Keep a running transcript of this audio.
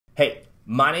Hey,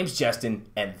 my name's Justin,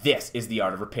 and this is The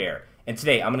Art of Repair. And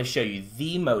today I'm going to show you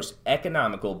the most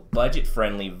economical,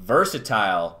 budget-friendly,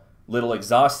 versatile little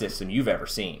exhaust system you've ever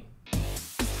seen.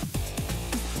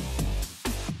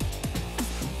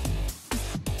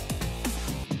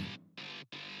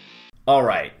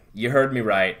 Alright, you heard me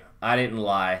right. I didn't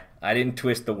lie. I didn't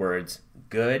twist the words.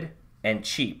 Good and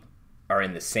cheap are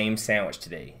in the same sandwich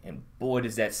today, and boy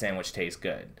does that sandwich taste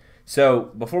good.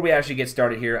 So before we actually get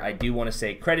started here, I do want to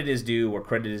say credit is due where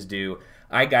credit is due.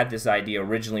 I got this idea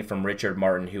originally from Richard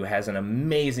Martin, who has an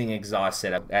amazing exhaust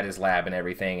setup at his lab and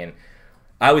everything, and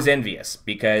I was envious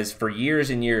because for years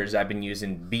and years I've been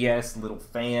using BS little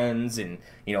fans and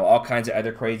all kinds of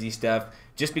other crazy stuff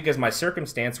just because my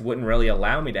circumstance wouldn't really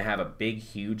allow me to have a big,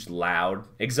 huge, loud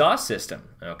exhaust system,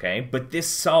 okay? But this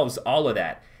solves all of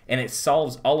that. And it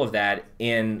solves all of that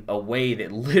in a way that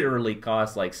literally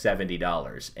costs like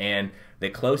 $70. And the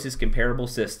closest comparable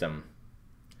system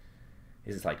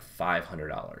is like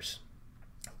 $500.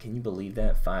 Can you believe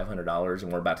that? $500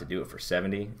 and we're about to do it for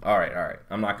 $70? All right.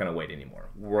 I'm not going to wait anymore.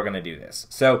 We're going to do this.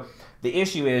 So the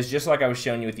issue is, just like I was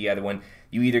showing you with the other one,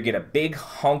 you either get a big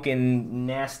honking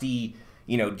nasty,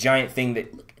 giant thing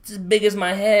that it's as big as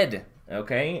my head,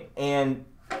 okay? And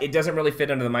it doesn't really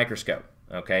fit under the microscope.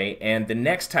 Okay, and the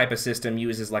next type of system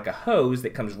uses like a hose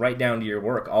that comes right down to your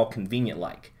work, all convenient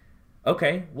like.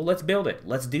 Okay, well let's build it.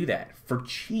 Let's do that for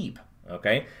cheap.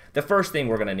 Okay, the first thing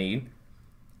we're gonna need,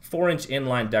 4-inch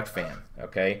inline duct fan.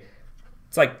 Okay,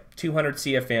 it's like 200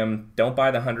 CFM. Don't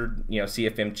buy the 100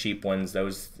 CFM cheap ones.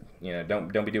 Those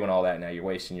don't be doing all that now. You're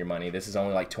wasting your money. This is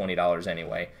only like $20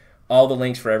 anyway. All the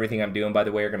links for everything I'm doing, by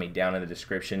the way, are gonna be down in the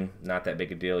description. Not that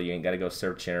big a deal. You ain't gotta go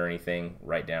searching or anything.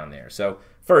 Right down there. So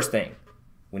first thing,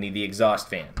 we need the exhaust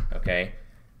fan, okay?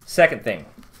 Second thing,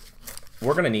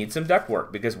 we're gonna need some duct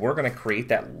work because we're gonna create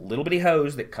that little bitty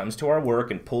hose that comes to our work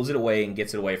and pulls it away and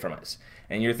gets it away from us.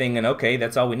 And you're thinking, okay,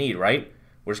 that's all we need, right?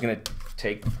 We're just gonna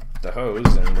take the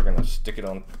hose and we're gonna stick it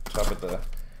on top of the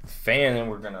fan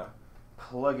and we're gonna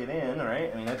plug it in, all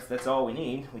right? I mean, that's all we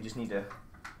need. We just need to,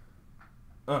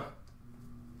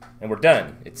 and we're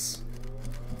done. It's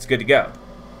good to go.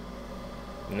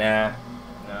 Nah,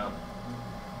 no.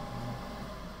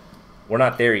 We're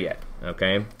not there yet,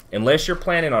 okay? Unless you're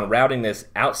planning on routing this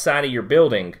outside of your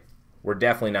building, we're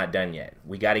definitely not done yet.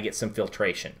 We got to get some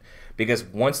filtration because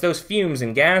once those fumes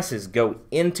and gases go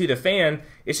into the fan,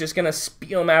 it's just going to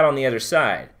spew them out on the other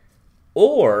side.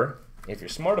 Or, if you're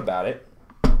smart about it,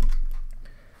 you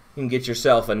can get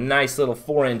yourself a nice little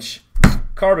 4-inch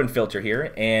carbon filter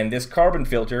here, and this carbon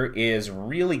filter is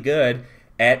really good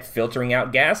at filtering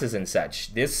out gases and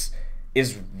such. This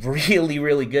is really,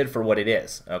 really good for what it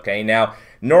is, okay? Now,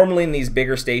 normally in these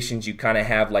bigger stations, you kind of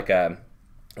have like a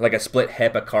split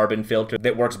HEPA carbon filter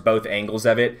that works both angles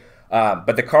of it,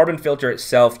 but the carbon filter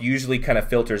itself usually kind of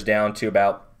filters down to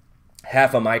about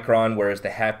half a micron, whereas the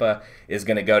HEPA is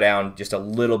going to go down just a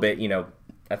little bit,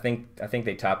 I think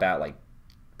they top out like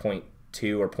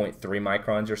 0.2 or 0.3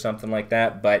 microns or something like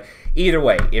that. But either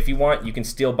way, if you want, you can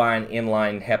still buy an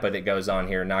inline HEPA that goes on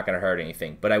here. Not going to hurt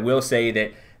anything. But I will say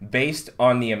that based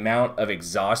on the amount of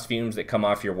exhaust fumes that come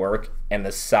off your work and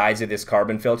the size of this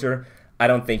carbon filter, I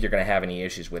don't think you're going to have any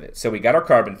issues with it. So we got our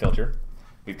carbon filter,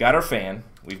 we've got our fan,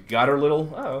 we've got our little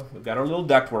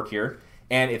ductwork here,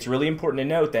 and it's really important to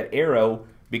note that arrow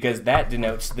because that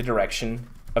denotes the direction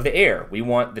of the air. We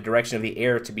want the direction of the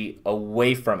air to be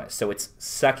away from us, so it's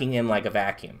sucking in like a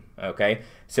vacuum, okay?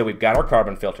 So we've got our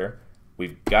carbon filter,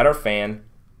 we've got our fan,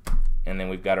 and then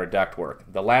we've got our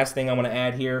ductwork. The last thing I want to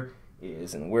add here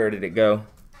is, and where did it go?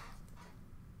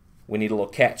 We need a little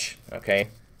catch, okay?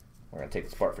 We're going to take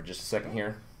this apart for just a second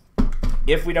here.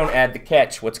 If we don't add the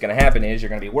catch, what's going to happen is you're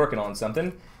going to be working on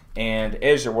something, and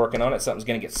as you're working on it, something's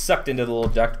going to get sucked into the little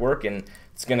ductwork, and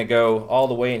it's going to go all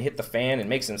the way and hit the fan and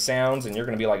make some sounds, and you're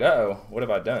going to be like, uh-oh, what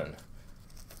have I done?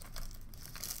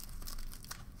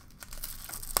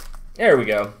 There we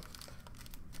go.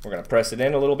 We're going to press it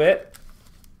in a little bit.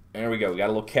 There we go. We got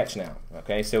a little catch now.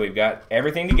 Okay, so we've got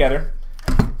everything together.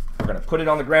 We're going to put it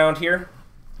on the ground here,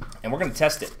 and we're going to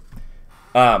test it.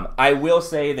 I will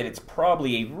say that it's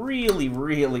probably a really,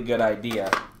 really good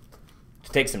idea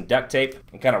to take some duct tape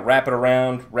and kind of wrap it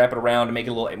around to make it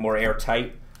a little more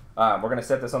airtight. We're going to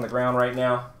set this on the ground right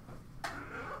now.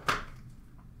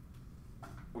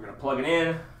 We're going to plug it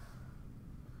in.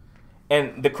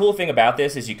 And the cool thing about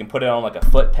this is you can put it on like a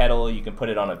foot pedal, you can put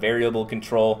it on a variable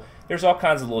control. There's all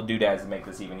kinds of little doodads that make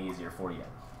this even easier for you.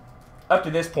 Up to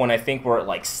this point, I think we're at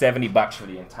like 70 bucks for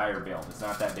the entire build. It's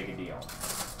not that big a deal.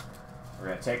 We're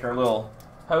going to take our little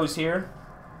hose here,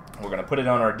 we're going to put it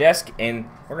on our desk, and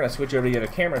we're going to switch over to the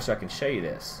other camera so I can show you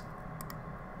this.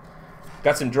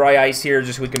 Got some dry ice here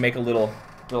just so we can make a little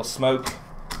smoke.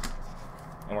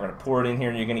 And we're going to pour it in here,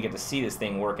 and you're going to get to see this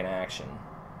thing work in action.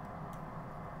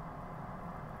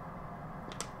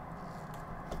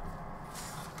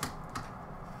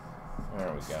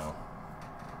 There we go.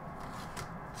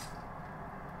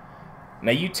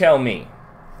 Now you tell me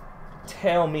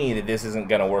that this isn't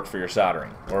going to work for your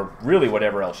soldering, or really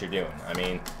whatever else you're doing. I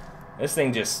mean, this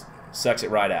thing just sucks it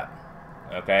right up,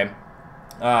 okay?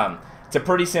 It's a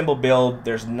pretty simple build.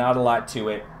 There's not a lot to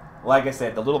it. Like I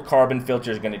said, the little carbon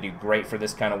filter is going to do great for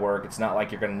this kind of work. It's not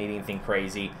like you're going to need anything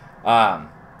crazy.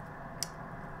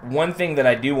 One thing that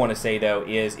I do want to say, though,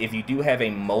 is if you do have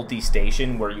a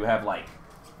multi-station where you have, like,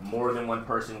 more than one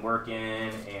person working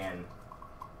and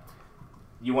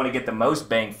you want to get the most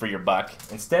bang for your buck,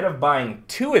 instead of buying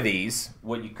 2 of these,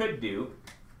 what you could do...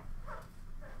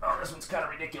 Oh, this one's kind of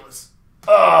ridiculous.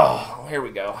 Oh, here we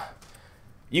go.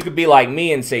 You could be like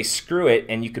me and say screw it,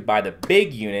 and you could buy the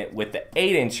big unit with the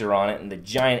 8-incher on it and the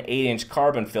giant 8-inch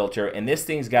carbon filter, and this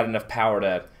thing's got enough power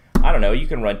to, I don't know, you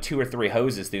can run 2 or 3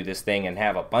 hoses through this thing and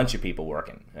have a bunch of people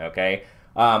working, okay?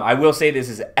 I will say this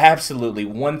is absolutely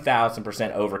 1,000%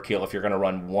 overkill if you're going to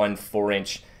run 1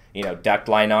 4-inch, you know, duct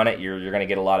line on it. You're going to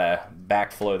get a lot of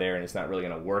backflow there, and it's not really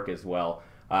going to work as well.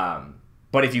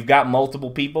 But if you've got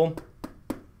multiple people,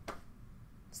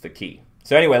 it's the key.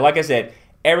 So anyway, like I said,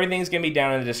 everything's going to be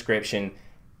down in the description.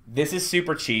 This is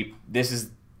super cheap. This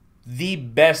is the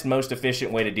best, most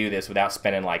efficient way to do this without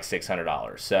spending like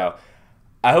 $600. So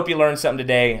I hope you learned something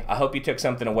today. I hope you took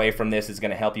something away from this that's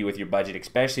going to help you with your budget,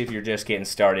 especially if you're just getting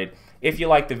started. If you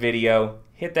liked the video,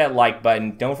 hit that like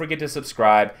button. Don't forget to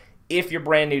subscribe. If you're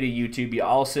brand new to YouTube, you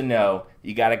also know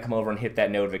you got to come over and hit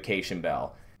that notification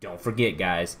bell. Don't forget,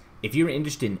 guys, if you're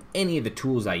interested in any of the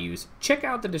tools I use, check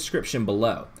out the description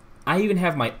below. I even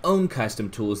have my own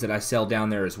custom tools that I sell down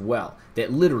there as well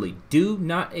that literally do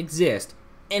not exist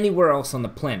anywhere else on the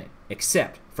planet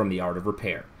except from The Art of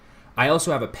Repair. I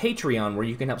also have a Patreon where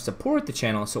you can help support the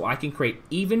channel so I can create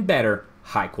even better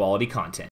high quality content.